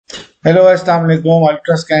Hello, Assalamu alaikum.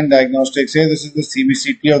 Ultrascan Diagnostics here. This is the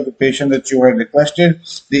CBCT of the patient that you had requested.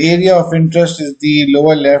 The area of interest is the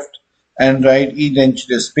lower left and right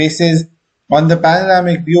edentulous spaces. On the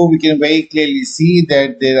panoramic view, we can very clearly see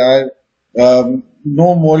that there are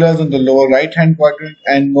no molars on the lower right hand quadrant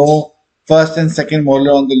and no first and second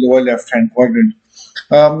molar on the lower left hand quadrant.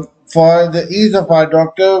 For the ease of our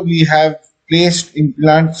doctor, we have placed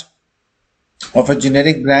implants of a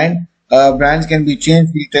generic brand. Brands can be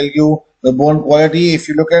changed. We'll tell you the bone quality. If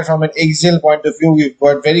you look at it from an axial point of view, we've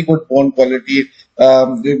got very good bone quality.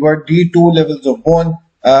 We've got D2 levels of bone,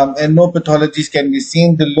 and no pathologies can be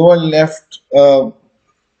seen. The lower left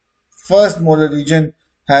first molar region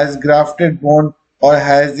has grafted bone or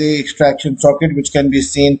has a extraction socket, which can be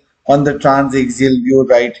seen on the transaxial view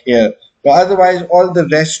right here. But otherwise, all the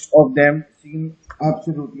rest of them seem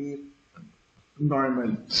absolutely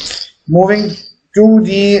normal. Moving to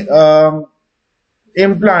the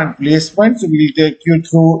implant placement, so we'll take you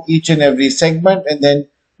through each and every segment and then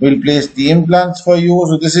we'll place the implants for you.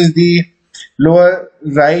 So this is the lower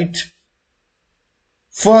right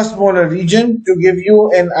first molar region. To give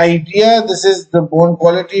you an idea, this is the bone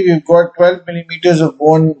quality. We've got 12 millimeters of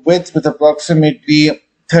bone width with approximately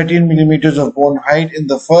 13 millimeters of bone height in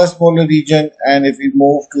the first molar region, and if we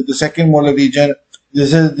move to the second molar region,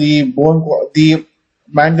 this is the bone. The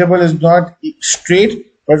mandible is not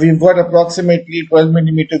straight, but we've got approximately 12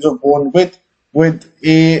 millimeters of bone width with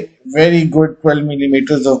a very good 12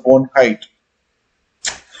 millimeters of bone height.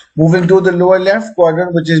 Moving to the lower left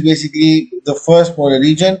quadrant, which is basically the first molar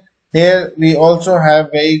region, here we also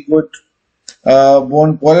have very good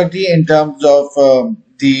bone quality in terms of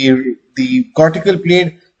the cortical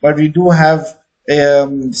plate, but we do have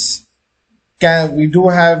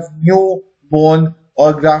new bone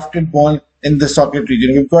or grafted bone in the socket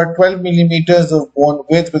region. We've got 12 millimeters of bone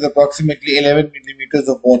width with approximately 11 millimeters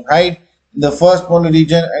of bone height in the first molar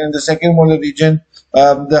region, and in the second molar region,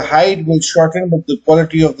 the height will shorten, but the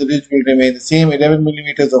quality of the ridge will remain the same, 11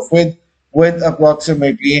 millimeters of width with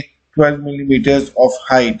approximately 12 millimeters of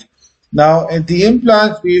height. Now, at the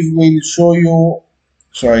implants, we will show you,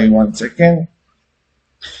 sorry, one second.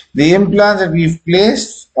 The implants that we've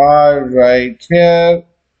placed are right here.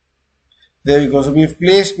 There we go. So we've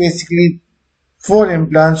placed basically 4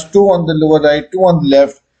 implants, 2 on the lower right, 2 on the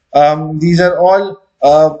left. These are all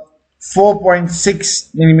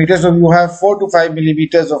 4.6 millimeters. So you have 4 to 5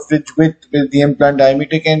 millimeters of ridge width with the implant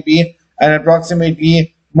diameter can be, and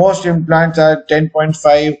approximately most implants are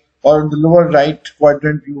 10.5, or in the lower right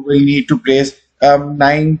quadrant you will need to place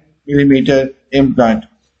 9 millimeter implant.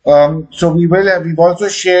 So we've also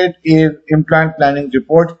shared a implant planning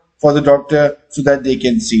report for the doctor so that they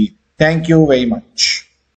can see. Thank you very much.